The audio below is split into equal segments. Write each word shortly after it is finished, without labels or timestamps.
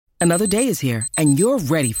Another day is here, and you're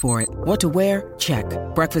ready for it. What to wear? Check.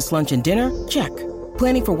 Breakfast, lunch, and dinner? Check.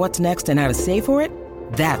 Planning for what's next and how to save for it?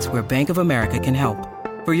 That's where Bank of America can help.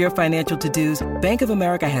 For your financial to-dos, Bank of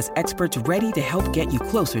America has experts ready to help get you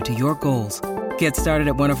closer to your goals. Get started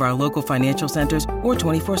at one of our local financial centers or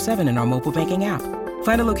 24/7 in our mobile banking app.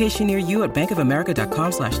 Find a location near you at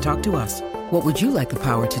bankofamerica.com/talktous. What would you like the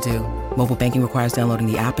power to do? Mobile banking requires downloading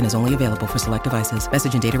the app and is only available for select devices.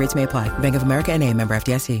 Message and data rates may apply. Bank of America N.A., member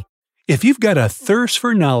FDIC. If you've got a thirst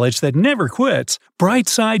for knowledge that never quits,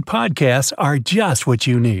 Brightside Podcasts are just what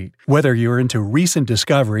you need. Whether you're into recent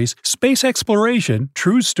discoveries, space exploration,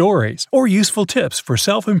 true stories, or useful tips for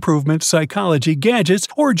self-improvement, psychology, gadgets,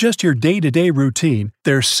 or just your day-to-day routine,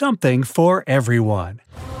 there's something for everyone.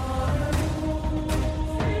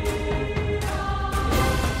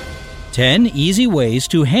 10 easy ways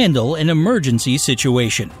to handle an emergency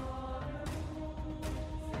situation.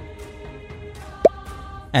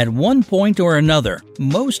 At one point or another,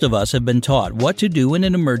 most of us have been taught what to do in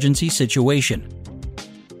an emergency situation.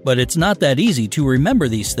 But it's not that easy to remember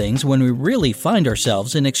these things when we really find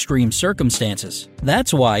ourselves in extreme circumstances.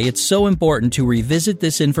 That's why it's so important to revisit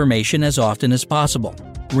this information as often as possible.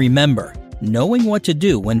 Remember, knowing what to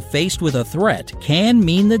do when faced with a threat can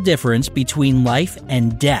mean the difference between life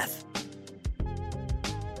and death.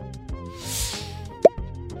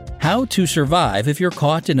 How to survive if you're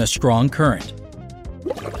caught in a strong current.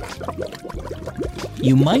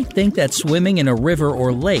 You might think that swimming in a river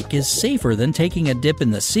or lake is safer than taking a dip in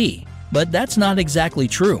the sea, but that's not exactly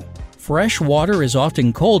true. Fresh water is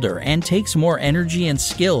often colder and takes more energy and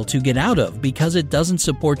skill to get out of because it doesn't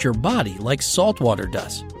support your body like salt water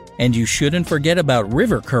does. And you shouldn't forget about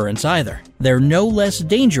river currents either. They're no less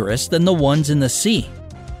dangerous than the ones in the sea.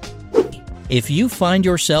 If you find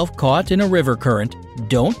yourself caught in a river current,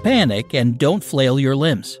 don't panic and don't flail your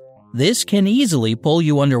limbs. This can easily pull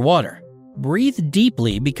you underwater. Breathe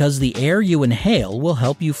deeply because the air you inhale will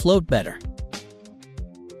help you float better.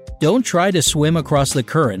 Don't try to swim across the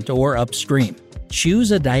current or upstream.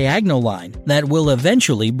 Choose a diagonal line that will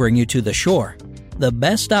eventually bring you to the shore. The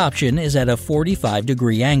best option is at a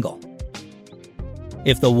 45-degree angle.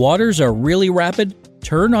 If the waters are really rapid,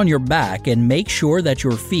 turn on your back and make sure that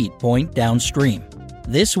your feet point downstream.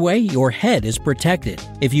 This way, your head is protected.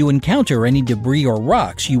 If you encounter any debris or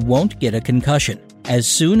rocks, you won't get a concussion. As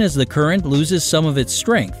soon as the current loses some of its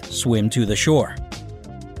strength, swim to the shore.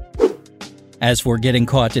 As for getting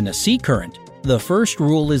caught in a sea current, the first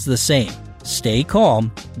rule is the same. Stay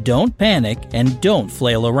calm, don't panic, and don't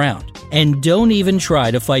flail around. And don't even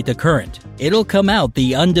try to fight the current. It'll come out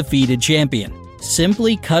the undefeated champion.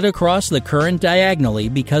 Simply cut across the current diagonally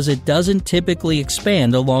because it doesn't typically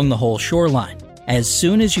expand along the whole shoreline. As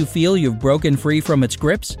soon as you feel you've broken free from its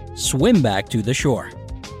grips, swim back to the shore.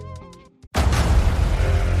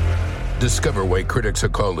 Discover why critics are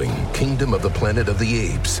calling Kingdom of the Planet of the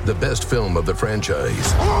Apes the best film of the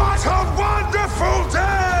franchise. What a wonderful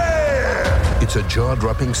day! It's a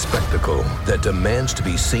jaw-dropping spectacle that demands to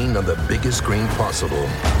be seen on the biggest screen possible.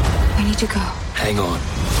 I need to go. Hang on.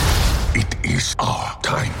 It is our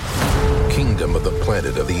time. Kingdom of the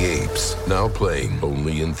Planet of the Apes. Now playing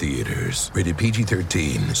only in theaters. Rated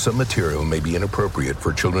PG-13. Some material may be inappropriate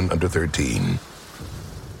for children under 13.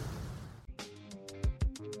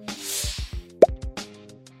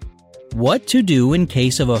 What to do in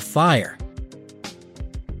case of a fire.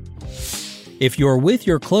 If you're with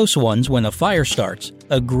your close ones when a fire starts,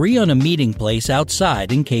 agree on a meeting place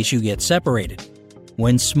outside in case you get separated.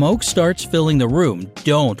 When smoke starts filling the room,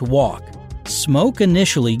 don't walk. Smoke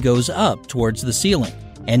initially goes up towards the ceiling,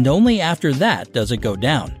 and only after that does it go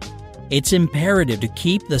down. It's imperative to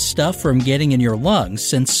keep the stuff from getting in your lungs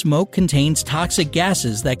since smoke contains toxic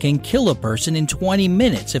gases that can kill a person in 20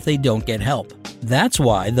 minutes if they don't get help. That's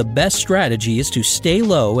why the best strategy is to stay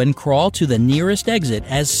low and crawl to the nearest exit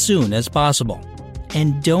as soon as possible.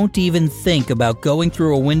 And don't even think about going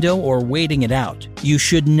through a window or waiting it out. You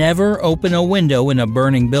should never open a window in a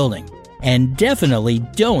burning building. And definitely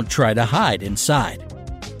don't try to hide inside.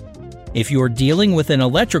 If you're dealing with an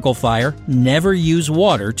electrical fire, never use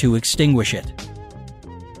water to extinguish it.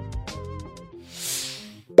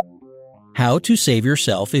 How to save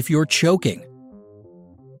yourself if you're choking.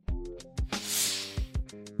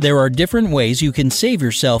 There are different ways you can save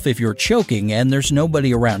yourself if you're choking and there's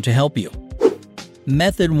nobody around to help you.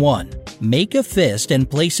 Method 1. Make a fist and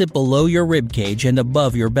place it below your ribcage and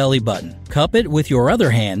above your belly button. Cup it with your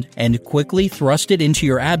other hand and quickly thrust it into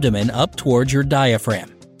your abdomen up towards your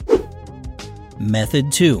diaphragm.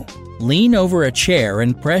 Method 2. Lean over a chair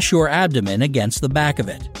and press your abdomen against the back of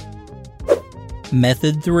it.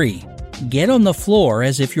 Method 3. Get on the floor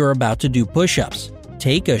as if you're about to do push-ups.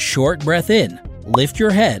 Take a short breath in, lift your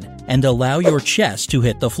head, and allow your chest to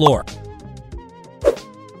hit the floor.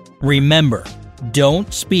 Remember,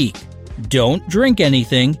 don't speak, don't drink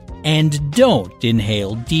anything, and don't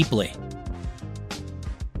inhale deeply.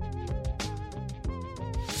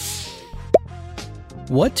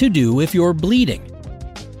 What to do if you're bleeding?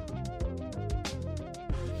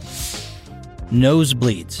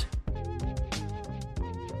 Nosebleeds.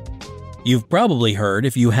 You've probably heard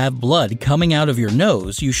if you have blood coming out of your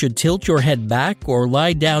nose, you should tilt your head back or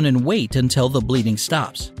lie down and wait until the bleeding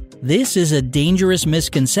stops. This is a dangerous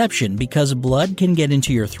misconception because blood can get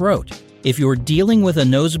into your throat. If you're dealing with a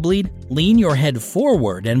nosebleed, lean your head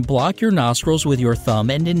forward and block your nostrils with your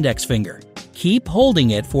thumb and index finger. Keep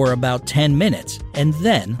holding it for about 10 minutes and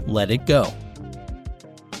then let it go.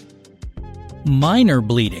 Minor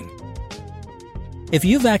bleeding. If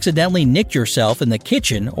you've accidentally nicked yourself in the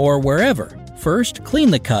kitchen or wherever, first clean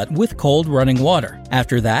the cut with cold running water.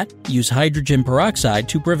 After that, use hydrogen peroxide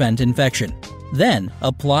to prevent infection. Then,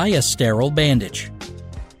 apply a sterile bandage.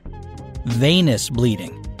 Venous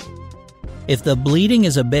bleeding. If the bleeding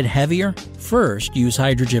is a bit heavier, first use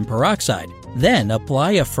hydrogen peroxide, then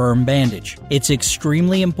apply a firm bandage. It's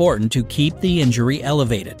extremely important to keep the injury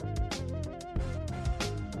elevated.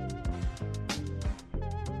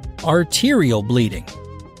 Arterial bleeding.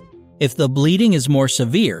 If the bleeding is more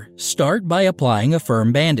severe, start by applying a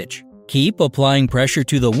firm bandage. Keep applying pressure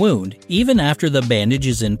to the wound even after the bandage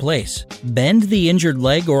is in place. Bend the injured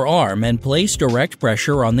leg or arm and place direct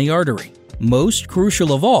pressure on the artery. Most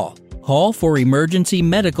crucial of all, call for emergency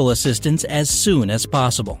medical assistance as soon as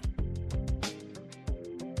possible.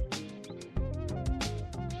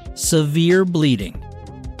 Severe bleeding.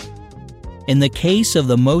 In the case of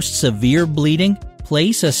the most severe bleeding,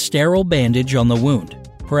 place a sterile bandage on the wound.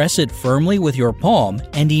 Press it firmly with your palm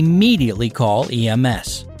and immediately call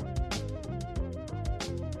EMS.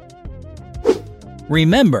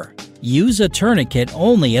 Remember, use a tourniquet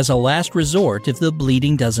only as a last resort if the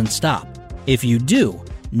bleeding doesn't stop. If you do,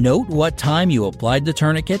 note what time you applied the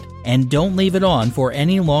tourniquet and don't leave it on for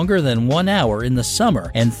any longer than 1 hour in the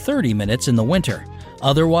summer and 30 minutes in the winter.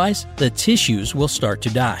 Otherwise, the tissues will start to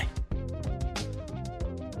die.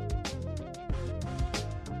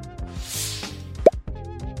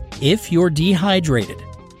 If you're dehydrated.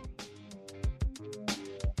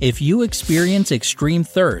 If you experience extreme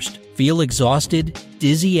thirst, feel exhausted,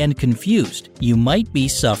 dizzy, and confused, you might be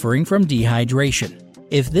suffering from dehydration.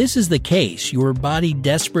 If this is the case, your body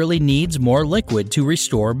desperately needs more liquid to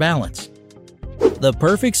restore balance. The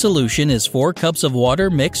perfect solution is 4 cups of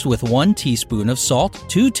water mixed with 1 teaspoon of salt,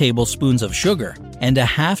 2 tablespoons of sugar, and a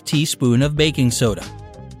half teaspoon of baking soda.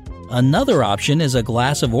 Another option is a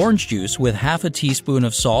glass of orange juice with half a teaspoon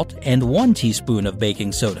of salt and 1 teaspoon of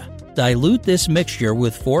baking soda. Dilute this mixture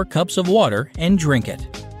with 4 cups of water and drink it.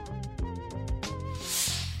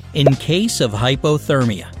 In case of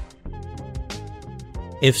hypothermia.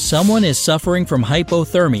 If someone is suffering from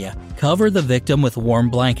hypothermia, cover the victim with warm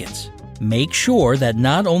blankets. Make sure that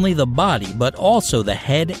not only the body but also the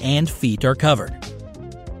head and feet are covered.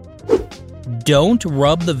 Don't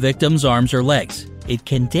rub the victim's arms or legs. It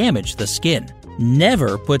can damage the skin.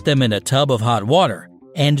 Never put them in a tub of hot water,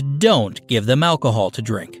 and don't give them alcohol to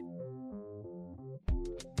drink.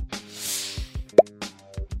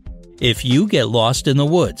 If you get lost in the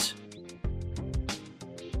woods.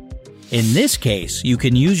 In this case, you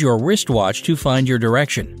can use your wristwatch to find your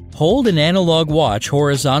direction. Hold an analog watch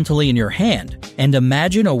horizontally in your hand and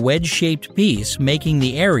imagine a wedge-shaped piece making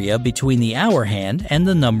the area between the hour hand and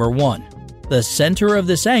the number 1. The center of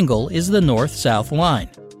this angle is the north-south line.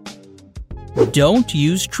 Don't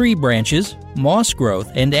use tree branches, moss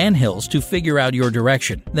growth, and anthills to figure out your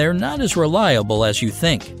direction. They're not as reliable as you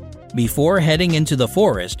think. Before heading into the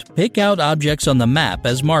forest, pick out objects on the map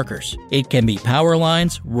as markers. It can be power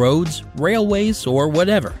lines, roads, railways, or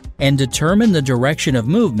whatever, and determine the direction of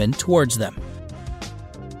movement towards them.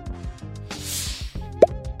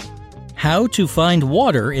 How to find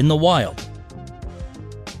water in the wild.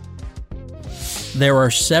 There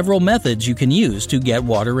are several methods you can use to get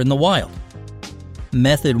water in the wild.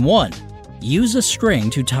 Method 1. Use a string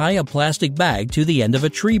to tie a plastic bag to the end of a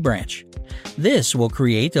tree branch. This will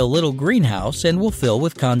create a little greenhouse and will fill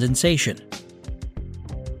with condensation.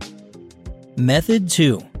 Method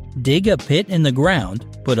 2. Dig a pit in the ground,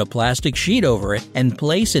 put a plastic sheet over it, and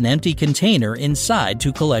place an empty container inside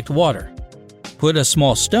to collect water. Put a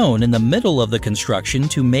small stone in the middle of the construction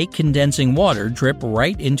to make condensing water drip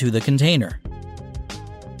right into the container.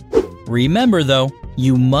 Remember though,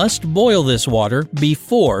 you must boil this water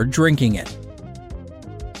before drinking it.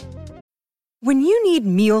 When you need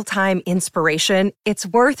mealtime inspiration, it's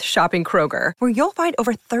worth shopping Kroger, where you'll find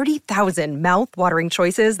over 30,000 mouth-watering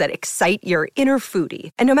choices that excite your inner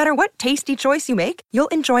foodie. And no matter what tasty choice you make, you'll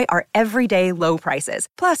enjoy our everyday low prices,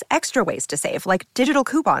 plus extra ways to save, like digital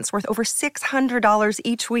coupons worth over $600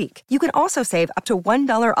 each week. You can also save up to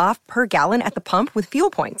 $1 off per gallon at the pump with fuel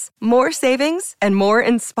points. More savings and more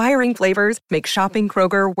inspiring flavors make shopping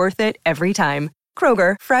Kroger worth it every time.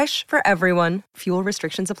 Kroger, fresh for everyone. Fuel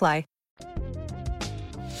restrictions apply.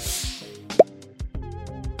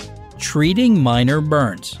 Treating minor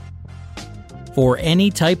burns. For any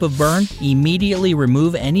type of burn, immediately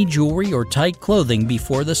remove any jewelry or tight clothing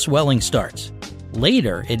before the swelling starts.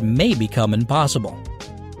 Later, it may become impossible.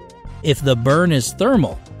 If the burn is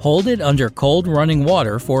thermal, hold it under cold running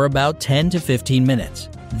water for about 10 to 15 minutes.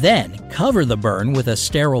 Then, cover the burn with a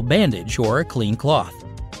sterile bandage or a clean cloth.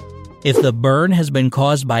 If the burn has been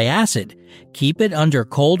caused by acid, keep it under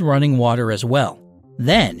cold running water as well.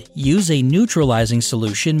 Then, use a neutralizing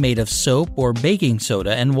solution made of soap or baking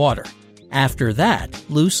soda and water. After that,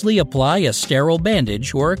 loosely apply a sterile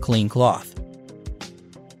bandage or a clean cloth.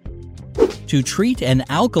 To treat an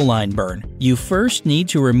alkaline burn, you first need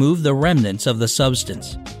to remove the remnants of the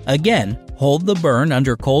substance. Again, hold the burn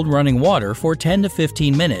under cold running water for 10 to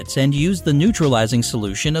 15 minutes and use the neutralizing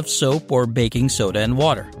solution of soap or baking soda and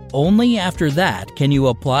water. Only after that can you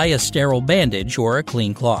apply a sterile bandage or a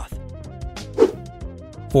clean cloth.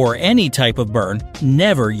 For any type of burn,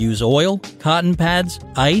 never use oil, cotton pads,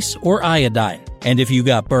 ice, or iodine. And if you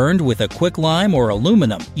got burned with a quicklime or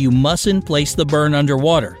aluminum, you mustn't place the burn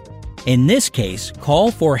underwater. In this case,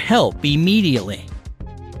 call for help immediately.